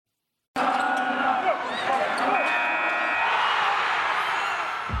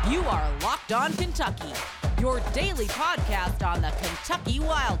You are Locked On Kentucky, your daily podcast on the Kentucky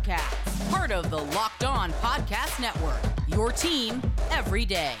Wildcats. Part of the Locked On Podcast Network, your team every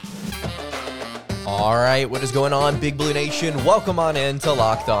day. All right, what is going on, Big Blue Nation? Welcome on in to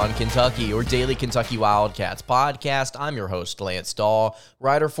Locked On Kentucky, your daily Kentucky Wildcats podcast. I'm your host, Lance Dahl,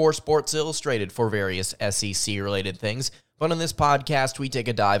 writer for Sports Illustrated for various SEC-related things. But on this podcast, we take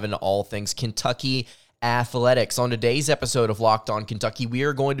a dive into all things Kentucky athletics. On today's episode of Locked On Kentucky, we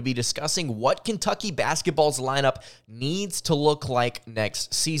are going to be discussing what Kentucky basketball's lineup needs to look like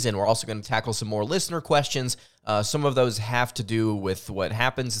next season. We're also going to tackle some more listener questions. Some of those have to do with what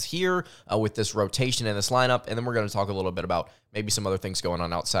happens here with this rotation in this lineup, and then we're going to talk a little bit about maybe some other things going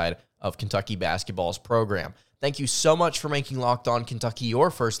on outside of Kentucky basketball's program. Thank you so much for making Locked On Kentucky your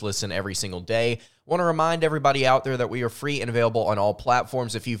first listen every single day. I want to remind everybody out there that we are free and available on all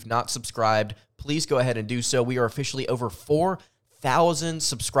platforms. If you've not subscribed, please go ahead and do so. We are officially over 4,000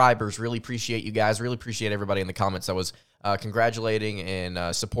 subscribers. Really appreciate you guys. Really appreciate everybody in the comments that was congratulating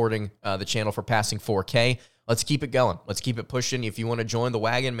and supporting the channel for passing 4K. Let's keep it going. Let's keep it pushing. If you want to join the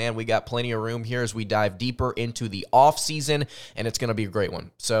wagon, man, we got plenty of room here as we dive deeper into the off season, and it's going to be a great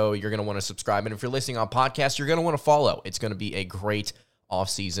one. So you're going to want to subscribe. And if you're listening on podcast, you're going to want to follow. It's going to be a great off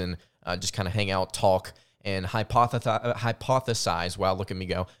season. Just kind of hang out, talk, and hypothesize. Wow, look at me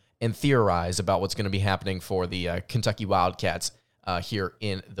go. And theorize about what's going to be happening for the Kentucky Wildcats here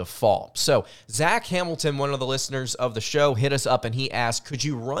in the fall. So Zach Hamilton, one of the listeners of the show, hit us up and he asked, could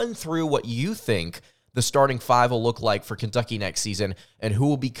you run through what you think the starting five will look like for Kentucky next season and who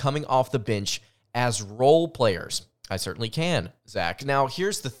will be coming off the bench as role players? I certainly can, Zach. Now,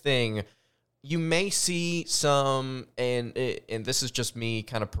 here's the thing. You may see some, and this is just me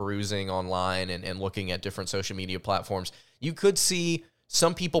kind of perusing online and looking at different social media platforms. You could see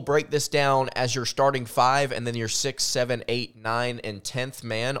some people break this down as your starting five and then your 6, 7, 8, 9, and 10th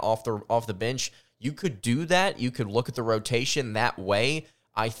man off the bench. You could do that. You could look at the rotation that way.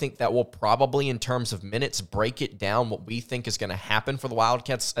 I think that will probably, in terms of minutes, break it down what we think is going to happen for the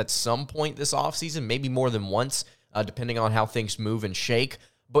Wildcats at some point this offseason, maybe more than once, depending on how things move and shake.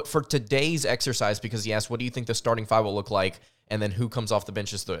 But for today's exercise, because he asked, what do you think the starting five will look like, and then who comes off the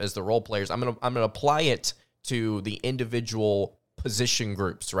bench as the role players, I'm gonna apply it to the individual position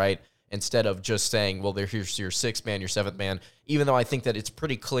groups, right? Instead of just saying, well, here's your 6th man, your 7th man, even though I think that it's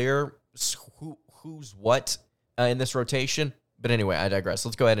pretty clear who's what in this rotation. But anyway, I digress.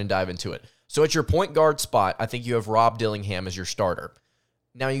 Let's go ahead and dive into it. So at your point guard spot, I think you have Rob Dillingham as your starter.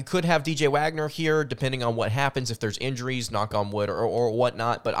 Now, you could have DJ Wagner here, depending on what happens, if there's injuries, knock on wood, or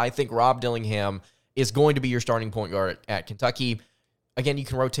whatnot. But I think Rob Dillingham is going to be your starting point guard at Kentucky. Again, you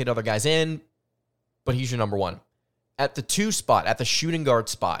can rotate other guys in, but he's your number one. At the 2 spot, at the shooting guard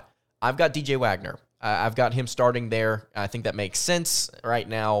spot, I've got DJ Wagner. I've got him starting there. I think that makes sense right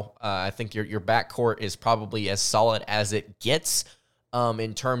now. I think your backcourt is probably as solid as it gets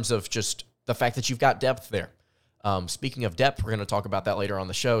in terms of just the fact that you've got depth there. Speaking of depth, we're going to talk about that later on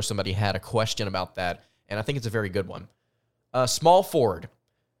the show. Somebody had a question about that, and I think it's a very good one. Small forward.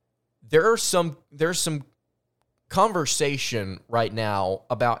 There's some conversation right now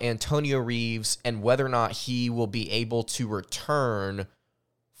about Antonio Reeves and whether or not he will be able to return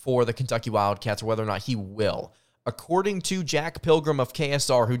for the Kentucky Wildcats, or whether or not he will. According to Jack Pilgrim of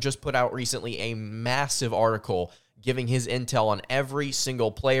KSR, who just put out recently a massive article giving his intel on every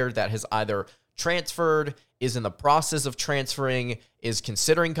single player that has either transferred, is in the process of transferring, is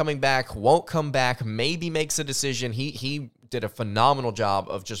considering coming back, won't come back, maybe makes a decision. He did a phenomenal job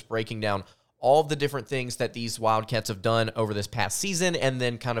of just breaking down all of the different things that these Wildcats have done over this past season, and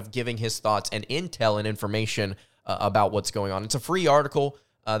then kind of giving his thoughts and intel and information about what's going on. It's a free article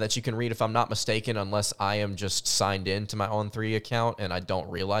that you can read, if I'm not mistaken, unless I am just signed in to my On3 account and I don't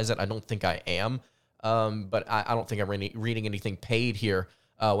realize it. I don't think I am, but I don't think I'm reading anything paid here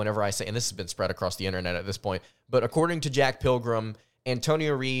whenever I say, and this has been spread across the internet at this point, but according to Jack Pilgrim,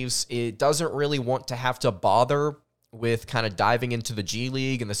 Antonio Reeves doesn't really want to have to bother with kind of diving into the G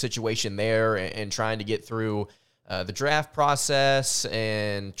League and the situation there and trying to get through the draft process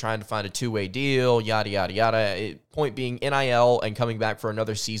and trying to find a two-way deal, yada, yada, yada. Point being, NIL and coming back for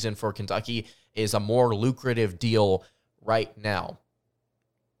another season for Kentucky is a more lucrative deal right now.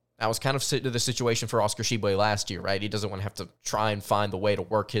 That was kind of the situation for Oscar Tshiebwe last year, right? He doesn't want to have to try and find the way to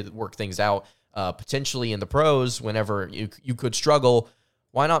work things out, potentially in the pros whenever you could struggle.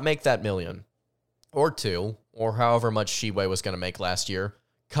 Why not make that $1 million or $2 million or however much Tshiebwe was going to make last year?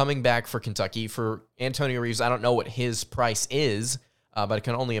 Coming back for Kentucky. For Antonio Reeves, I don't know what his price is, but I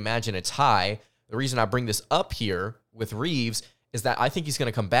can only imagine it's high. The reason I bring this up here with Reeves is that I think he's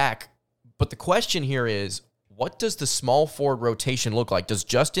going to come back. But the question here is, what does the small forward rotation look like? Does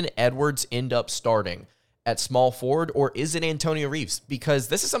Justin Edwards end up starting at small forward, or is it Antonio Reeves? Because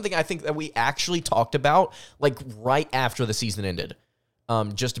this is something I think that we actually talked about like right after the season ended,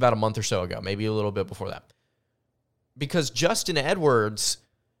 just about a month or so ago, maybe a little bit before that. Because Justin Edwards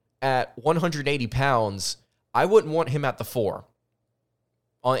at 180 pounds, I wouldn't want him at the 4.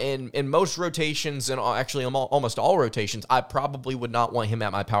 In most rotations, and actually almost all rotations, I probably would not want him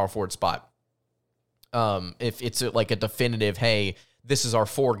at my power forward spot. If it's like a definitive, hey, this is our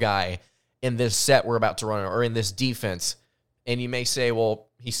 4 guy in this set we're about to run, or in this defense. And you may say, well,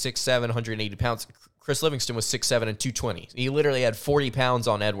 he's 6'7", 180 pounds. Chris Livingston was 6'7" and 220. He literally had 40 pounds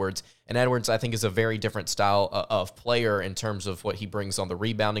on Edwards. And Edwards, I think, is a very different style of player in terms of what he brings on the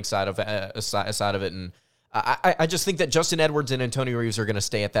rebounding side of it. And I just think that Justin Edwards and Antonio Reeves are going to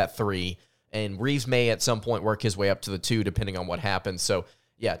stay at that 3. And Reeves may at some point work his way up to the 2, depending on what happens. So,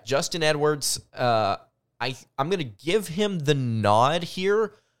 yeah, Justin Edwards, I'm going to give him the nod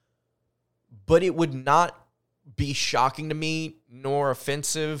here, but it would not be shocking to me nor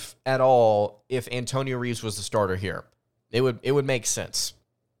offensive at all if Antonio Reeves was the starter here. It would make sense.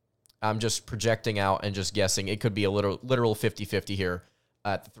 I'm just projecting out and just guessing. It could be a literal 50-50 here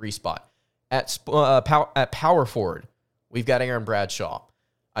at the 3 spot. At power forward, we've got Aaron Bradshaw.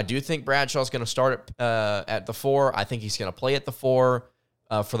 I do think Bradshaw's going to start at the 4. I think he's going to play at the 4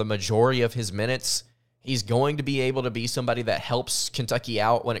 for the majority of his minutes. He's going to be able to be somebody that helps Kentucky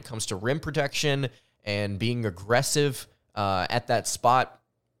out when it comes to rim protection and being aggressive at that spot.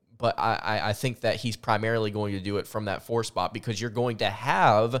 But I think that he's primarily going to do it from that 4 spot because you're going to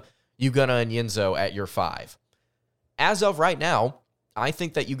have Ugonna Onyenso at your 5. As of right now, I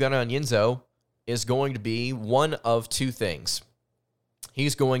think that Ugonna Onyenso is going to be one of 2 things.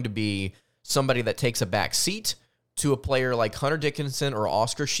 He's going to be somebody that takes a back seat to a player like Hunter Dickinson or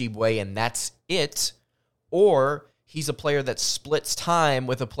Oscar Tshiebwe, and that's it. Or he's a player that splits time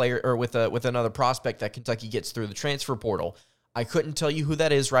with a player or with another prospect that Kentucky gets through the transfer portal. I couldn't tell you who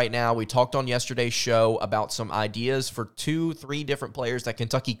that is right now. We talked on yesterday's show about some ideas for 2-3 different players that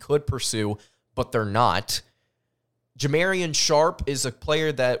Kentucky could pursue, but they're not. Jamarian Sharp is a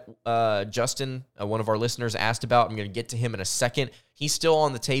player that Justin, one of our listeners, asked about. I'm going to get to him in a second. He's still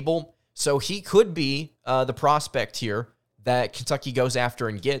on the table, so he could be the prospect here that Kentucky goes after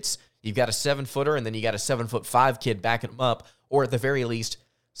and gets. You've got a 7-footer, and then you got a 7'5" kid backing him up, or at the very least,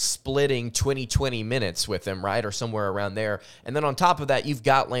 splitting 20 minutes with him, right, or somewhere around there. And then on top of that, you've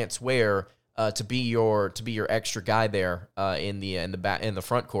got Lance Ware to be your extra guy there in the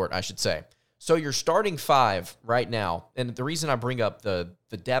front court, I should say. So you're starting 5 right now, and the reason I bring up the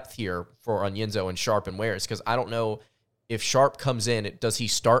depth here for Onyenso and Sharp and Ware is because I don't know if Sharp comes in, does he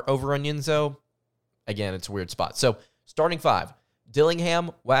start over Onyenso? Again, it's a weird spot. So starting 5,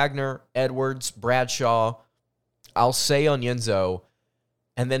 Dillingham, Wagner, Edwards, Bradshaw, I'll say Onyenso,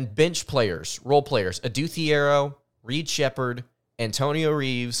 and then bench players, role players, Adu Thiero, Reed Sheppard, Antonio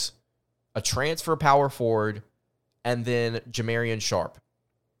Reeves, a transfer power forward, and then Jamarian Sharp.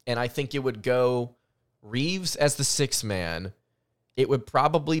 And I think it would go Reeves as the 6th man. It would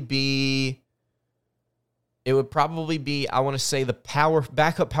probably be, I want to say the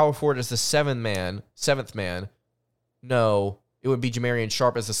backup power forward as the 7th man. No, it would be Jamarian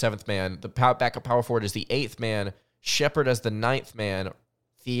Sharp as the 7th man. The backup power forward is the 8th man. Sheppard as the 9th man.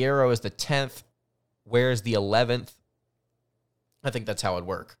 Thiero as the 10th. Ware is the 11th. I think that's how it'd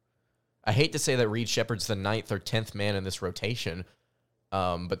work. I hate to say that Reed Sheppard's the 9th or 10th man in this rotation,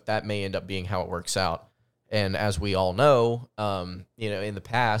 but that may end up being how it works out. And as we all know, in the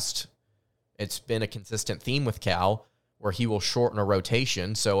past, it's been a consistent theme with Cal where he will shorten a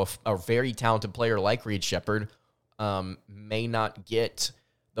rotation. So a very talented player like Reed Sheppard may not get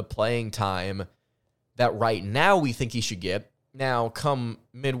the playing time that right now we think he should get. Now, come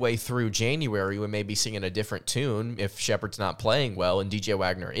midway through January, we may be singing a different tune if Sheppard's not playing well and DJ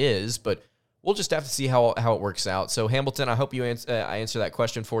Wagner is, but we'll just have to see how it works out. So, Hamilton, I hope I answer that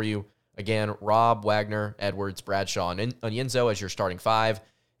question for you. Again, Robb, Wagner, Edwards, Bradshaw, and Onyenso as your starting 5.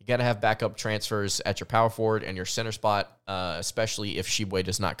 You got to have backup transfers at your power forward and your center spot, especially if Tshiebwe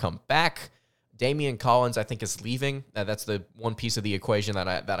does not come back. Damian Collins, I think, is leaving. That's the one piece of the equation that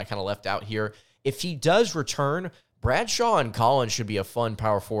I kind of left out here. If he does return, Bradshaw and Collins should be a fun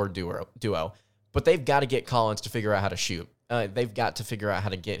power forward duo, but they've got to get Collins to figure out how to shoot. They've got to figure out how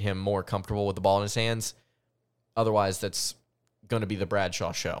to get him more comfortable with the ball in his hands. Otherwise, that's going to be the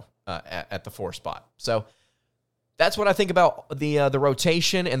Bradshaw show at the 4 spot. So that's what I think about the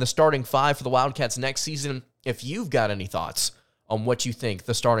rotation and the starting 5 for the Wildcats next season. If you've got any thoughts on what you think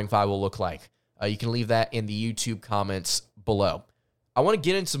the starting 5 will look like, you can leave that in the YouTube comments below. I want to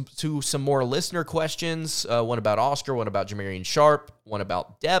get into some more listener questions, one about Oscar, one about Jamarian Sharp, one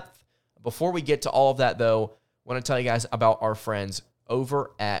about depth. Before we get to all of that, though, I want to tell you guys about our friends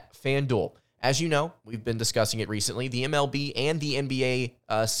over at FanDuel. As you know, we've been discussing it recently. The MLB and the NBA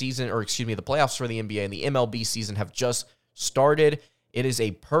the playoffs for the NBA and the MLB season have just started. It is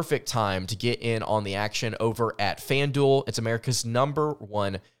a perfect time to get in on the action over at FanDuel. It's America's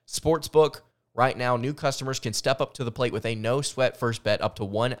 #1 sportsbook. Right now, new customers can step up to the plate with a no-sweat first bet up to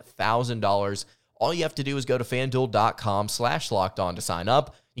 $1,000. All you have to do is go to FanDuel.com/lockedon to sign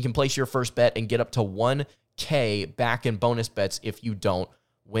up. You can place your first bet and get up to $1,000 back in bonus bets if you don't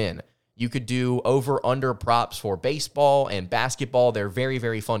win. You could do over-under props for baseball and basketball. They're very,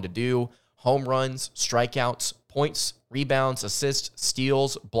 very fun to do. Home runs, strikeouts, points, rebounds, assists,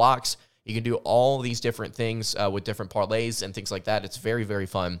 steals, blocks. You can do all these different things with different parlays and things like that. It's very, very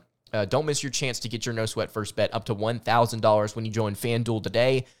fun. Don't miss your chance to get your no-sweat first bet up to $1,000 when you join FanDuel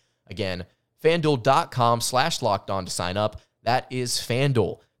today. Again, FanDuel.com/lockedon to sign up. That is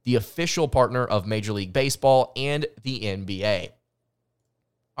FanDuel, the official partner of Major League Baseball and the NBA.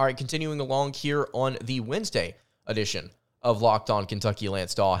 All right, continuing along here on the Wednesday edition of Locked On Kentucky.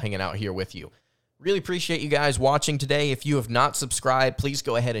 Lance Dahl hanging out here with you. Really appreciate you guys watching today. If you have not subscribed, please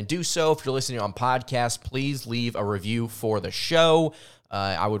go ahead and do so. If you're listening on podcast, please leave a review for the show.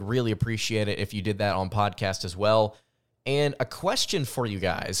 I would really appreciate it if you did that on podcast as well. And a question for you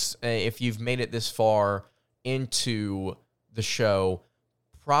guys, if you've made it this far into the show,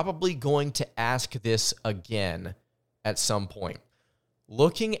 probably going to ask this again at some point.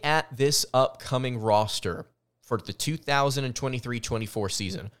 Looking at this upcoming roster for the 2023-24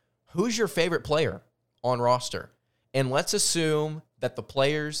 season, who's your favorite player on roster? And let's assume that the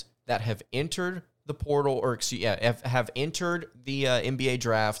players that have entered the portal, or have entered the NBA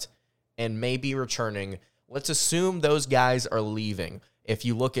draft and may be returning, let's assume those guys are leaving. If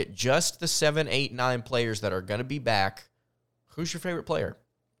you look at just the 7, 8, 9 players that are going to be back, who's your favorite player?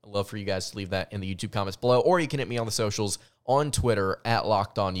 I'd love for you guys to leave that in the YouTube comments below, or you can hit me on the socials on Twitter at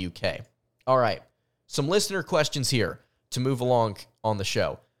LockedOnUK. All right, some listener questions here to move along on the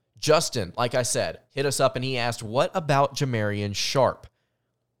show. Justin, like I said, hit us up and he asked, what about Jamarian Sharp?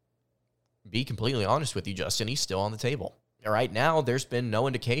 Be completely honest with you, Justin, he's still on the table. Right now, there's been no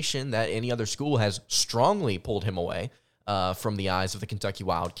indication that any other school has strongly pulled him away from the eyes of the Kentucky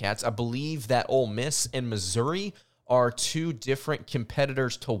Wildcats. I believe that Ole Miss and Missouri are two different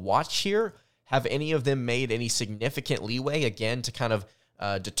competitors to watch here. Have any of them made any significant leeway, again, to kind of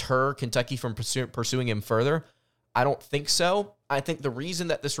deter Kentucky from pursuing him further? I don't think so. I think the reason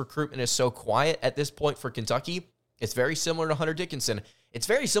that this recruitment is so quiet at this point for Kentucky, it's very similar to Hunter Dickinson. It's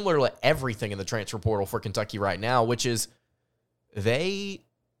very similar to everything in the transfer portal for Kentucky right now, which is they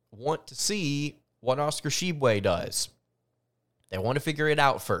want to see what Oscar Tshiebwe does. They want to figure it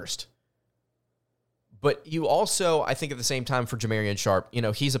out first. But you also, I think at the same time for Jamarian Sharp,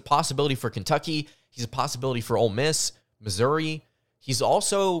 he's a possibility for Kentucky. He's a possibility for Ole Miss, Missouri. He's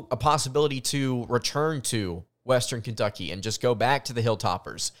also a possibility to return to Western Kentucky and just go back to the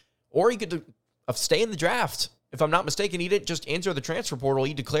Hilltoppers. Or he could stay in the draft. If I'm not mistaken, he didn't just enter the transfer portal.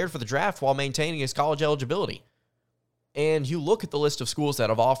 He declared for the draft while maintaining his college eligibility. And you look at the list of schools that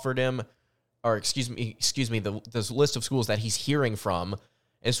have offered him, or excuse me, the list of schools that he's hearing from.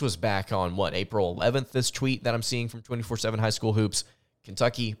 This was back on, April 11th, this tweet that I'm seeing from 24/7 High School Hoops.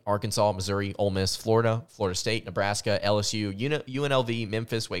 Kentucky, Arkansas, Missouri, Ole Miss, Florida, Florida State, Nebraska, LSU, UNLV,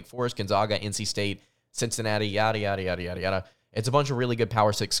 Memphis, Wake Forest, Gonzaga, NC State, Cincinnati, yada, yada, yada, yada, yada. It's a bunch of really good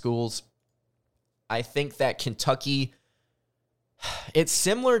Power 6 schools. I think that Kentucky, it's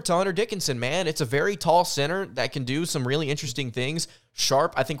similar to Hunter Dickinson, man. It's a very tall center that can do some really interesting things.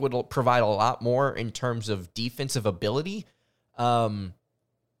 Sharp, I think, would provide a lot more in terms of defensive ability.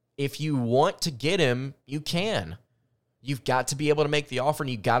 If you want to get him, you can. You've got to be able to make the offer, and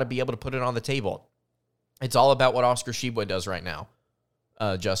you've got to be able to put it on the table. It's all about what Oscar Tshiebwe does right now,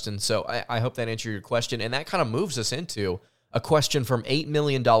 Justin. So I hope that answered your question. And that kind of moves us into a question from $8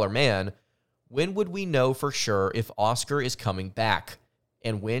 Million Man. When would we know for sure if Oscar is coming back?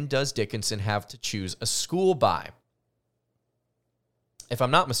 And when does Dickinson have to choose a school by? If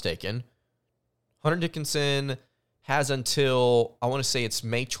I'm not mistaken, Hunter Dickinson has until, I want to say it's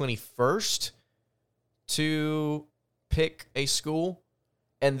May 21st to pick a school.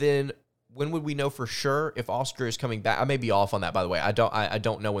 And then when would we know for sure if Oscar is coming back? I may be off on that, by the way. I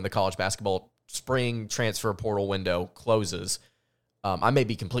don't know when the college basketball spring transfer portal window closes. I may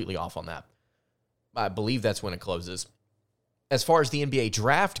be completely off on that. I believe that's when it closes. As far as the NBA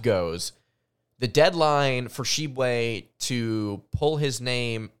draft goes, the deadline for Tshiebwe to pull his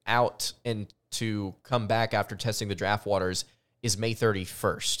name out and to come back after testing the draft waters is May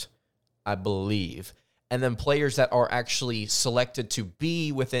 31st, I believe. And then players that are actually selected to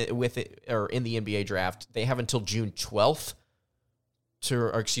be with it or in the NBA draft, they have until June 12th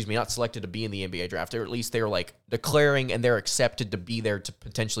not selected to be in the NBA draft, or at least they're like declaring and they're accepted to be there to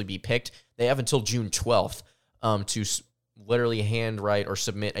potentially be picked. They have until June 12th to literally handwrite or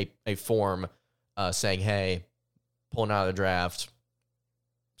submit a form saying, hey, pulling out of the draft,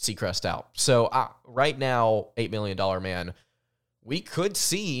 Seacrest out. So right now, $8 million man, we could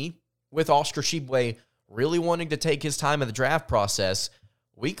see with Oscar Tshiebwe really wanting to take his time in the draft process,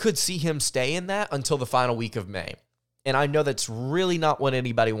 we could see him stay in that until the final week of May. And I know that's really not what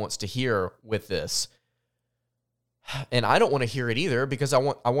anybody wants to hear with this. And I don't want to hear it either, because I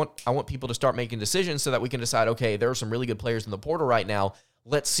want people to start making decisions so that we can decide, okay, there are some really good players in the portal right now.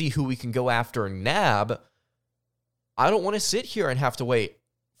 Let's see who we can go after and nab. I don't want to sit here and have to wait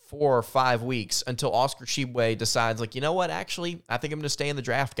 4 or 5 weeks until Oscar Tshiebwe decides, like, you know what, actually, I think I'm going to stay in the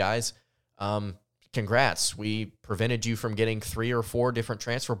draft, guys. Congrats. We prevented you from getting 3 or 4 different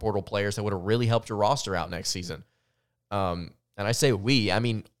transfer portal players that would have really helped your roster out next season. And I say we, I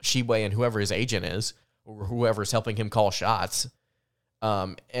mean Tshiebwe and whoever his agent is, or whoever's helping him call shots.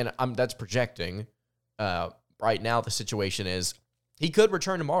 And that's projecting. Right now, the situation is he could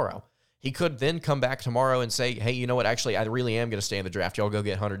return tomorrow. He could then come back tomorrow and say, hey, you know what? Actually, I really am going to stay in the draft. Y'all go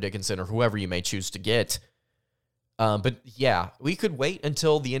get Hunter Dickinson or whoever you may choose to get. But yeah, we could wait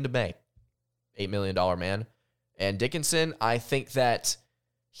until the end of May. $8 million man. And Dickinson, I think that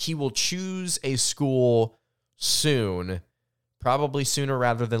he will choose a school soon, probably sooner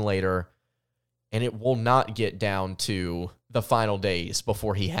rather than later, and it will not get down to the final days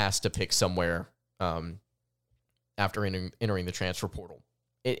before he has to pick somewhere after entering the transfer portal.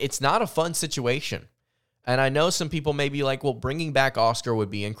 It's not a fun situation. And I know some people may be like, well, bringing back Oscar would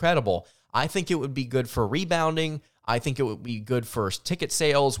be incredible. I think it would be good for rebounding. I think it would be good for ticket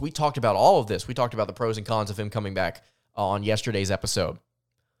sales. We talked about all of this. We talked about the pros and cons of him coming back on yesterday's episode.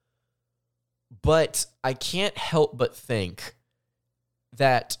 But I can't help but think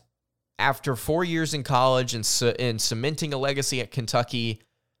that after 4 years in college and cementing a legacy at Kentucky,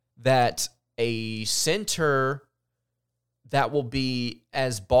 that a center that will be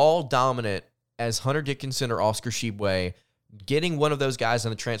as ball dominant as Hunter Dickinson or Oscar Tshiebwe, getting one of those guys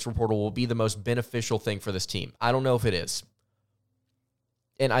in the transfer portal will be the most beneficial thing for this team. I don't know if it is.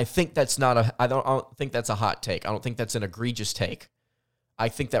 And I think that's I don't think that's a hot take. I don't think that's an egregious take. I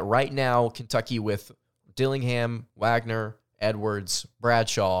think that right now, Kentucky with Dillingham, Wagner, Edwards,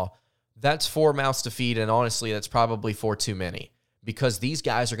 Bradshaw, that's 4 mouths to feed, and honestly, that's probably 4 too many, because these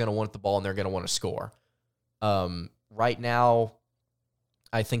guys are going to want the ball and they're going to want to score. Right now,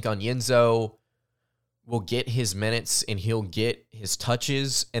 I think Onyenso will get his minutes and he'll get his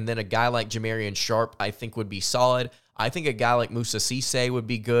touches, and then a guy like Jamarian Sharp I think would be solid. I think a guy like Musa Cisse would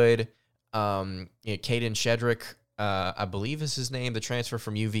be good. Caden Shedrick, I believe is his name, the transfer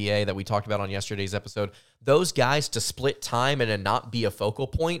from UVA that we talked about on yesterday's episode. Those guys to split time and to not be a focal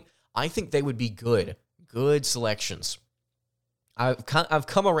point, I think they would be good selections. I've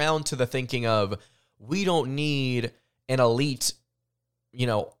come around to the thinking of, we don't need an elite,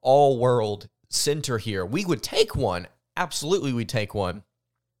 all-world center here. We would take one. Absolutely, we'd take one.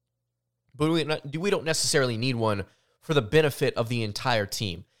 But we don't necessarily need one for the benefit of the entire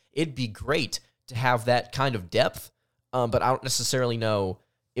team. It'd be great to have that kind of depth, but I don't necessarily know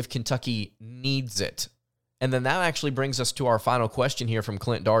if Kentucky needs it. And then that actually brings us to our final question here from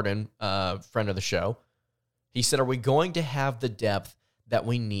Clint Darden, friend of the show. He said, are we going to have the depth that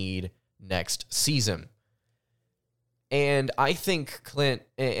we need next season? And I think, Clint,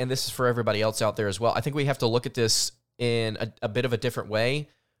 and this is for everybody else out there as well, I think we have to look at this in a bit of a different way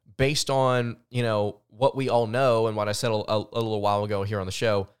based on, what we all know and what I said a little while ago here on the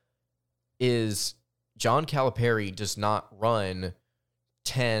show is John Calipari does not run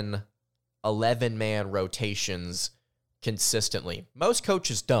 10, 11-man rotations consistently. Most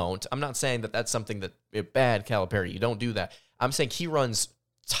coaches don't. I'm not saying that that's something that bad Calipari. You don't do that. I'm saying he runs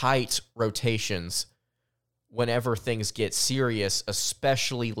tight rotations whenever things get serious,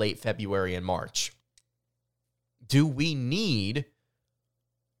 especially late February and March. Do we need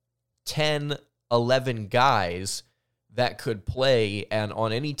 10, 11 guys that could play and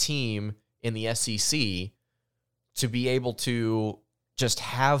on any team in the SEC to be able to just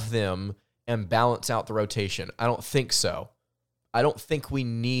have them and balance out the rotation? I don't think so. I don't think we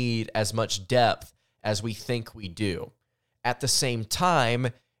need as much depth as we think we do. At the same time,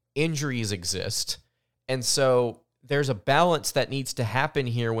 injuries exist. And so there's a balance that needs to happen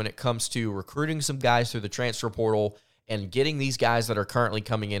here when it comes to recruiting some guys through the transfer portal and getting these guys that are currently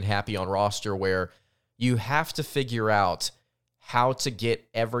coming in happy on roster, where you have to figure out how to get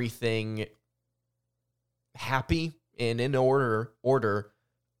everything happy and in order,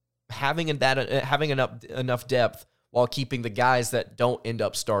 having enough depth while keeping the guys that don't end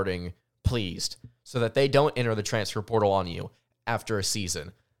up starting pleased, so that they don't enter the transfer portal on you after a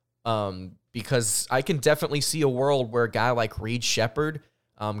season. Because I can definitely see a world where a guy like Reed Sheppard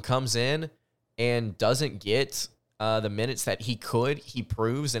comes in and doesn't get the minutes that he could. He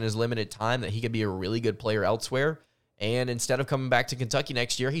proves in his limited time that he could be a really good player elsewhere. And instead of coming back to Kentucky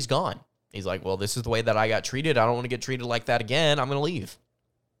next year, he's gone. He's like, well, this is the way that I got treated. I don't want to get treated like that again. I'm going to leave.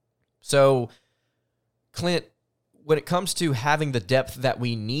 So, Clint, when it comes to having the depth that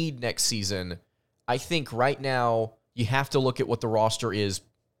we need next season, I think right now you have to look at what the roster is,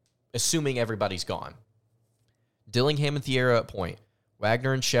 assuming everybody's gone. Dillingham and Thiera at point.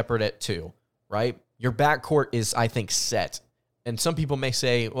 Wagner and Sheppard at 2, right? Your backcourt is, I think, set. And some people may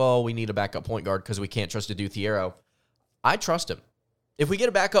say, well, we need a backup point guard because we can't trust Adou Thiero. I trust him. If we get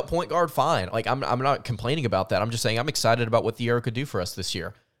a backup point guard, fine. Like, I'm not complaining about that. I'm just saying I'm excited about what Thiero could do for us this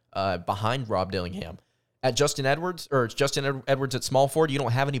year behind Rob Dillingham. At Justin Edwards at small forward, you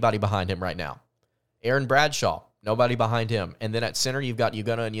don't have anybody behind him right now. Aaron Bradshaw, nobody behind him. And then at center, you've got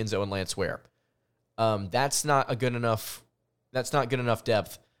Ugonna Onyenso and Lance Ware. That's not good enough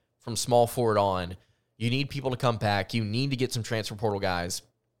depth from small forward on. You need people to come back. You need to get some transfer portal guys.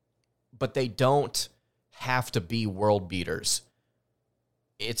 But they don't have to be world beaters.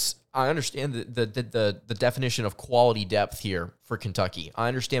 I understand the definition of quality depth here for Kentucky. I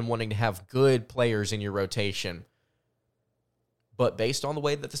understand wanting to have good players in your rotation. But based on the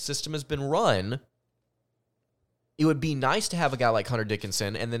way that the system has been run, it would be nice to have a guy like Hunter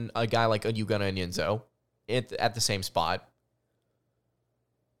Dickinson and then a guy like Ugonna Onyenso at the same spot.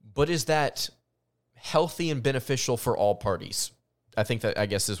 But is that healthy and beneficial for all parties? I think that, I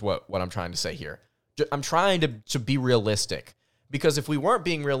guess, is what I'm trying to say here. I'm trying to be realistic. Because if we weren't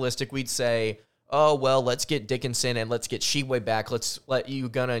being realistic, we'd say, oh, well, let's get Dickinson and let's get Sheway back. Let's let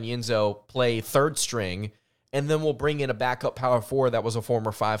Ugonna Onyenso play third string, and then we'll bring in a backup power forward that was a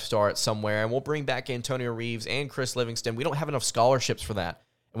former 5-star at somewhere, and we'll bring back Antonio Reeves and Chris Livingston. We don't have enough scholarships for that,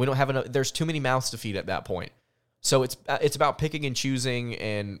 and we don't have enough. There's too many mouths to feed at that point. So it's about picking and choosing,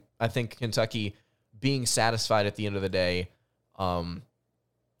 and I think Kentucky being satisfied at the end of the day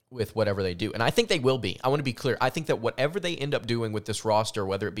with whatever they do. And I think they will be. I want to be clear. I think that whatever they end up doing with this roster,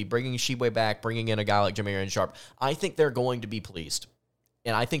 whether it be bringing Sheway back, bringing in a guy like Jamarian Sharp, I think they're going to be pleased.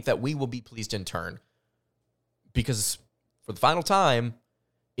 And I think that we will be pleased in turn. Because for the final time,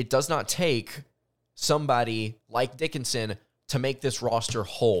 it does not take somebody like Dickinson to make this roster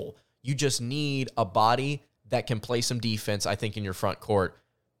whole. You just need a body that can play some defense, I think, in your front court.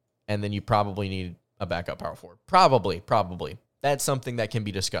 And then you probably need a backup power forward. Probably. That's something that can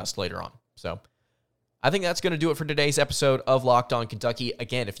be discussed later on. So I think that's going to do it for today's episode of Locked On Kentucky.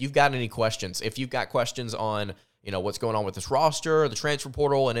 Again, if you've got any questions, if you've got questions on, what's going on with this roster, the transfer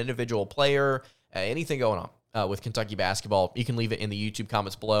portal, an individual player, anything going on with Kentucky basketball, you can leave it in the YouTube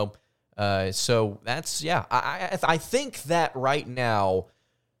comments below. So that's, I think that right now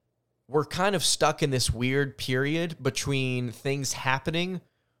we're kind of stuck in this weird period between things happening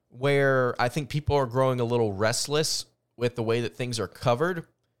where I think people are growing a little restless with the way that things are covered.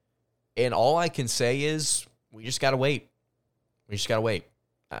 And all I can say is we just got to wait.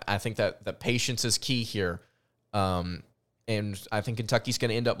 I think that the patience is key here. And I think Kentucky's going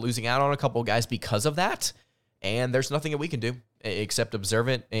to end up losing out on a couple of guys because of that. And there's nothing that we can do except observe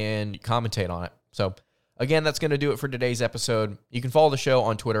it and commentate on it. So, again, that's going to do it for today's episode. You can follow the show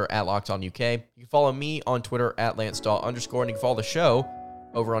on Twitter at LockedOnUK. You can follow me on Twitter at LanceDahl_. And you can follow the show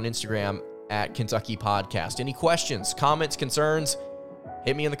over on Instagram at Kentucky Podcast. Any questions, comments, concerns,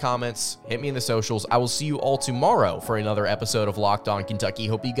 hit me in the comments, hit me in the socials. I will see you all tomorrow for another episode of Locked On Kentucky.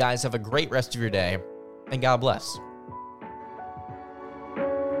 Hope you guys have a great rest of your day, and God bless.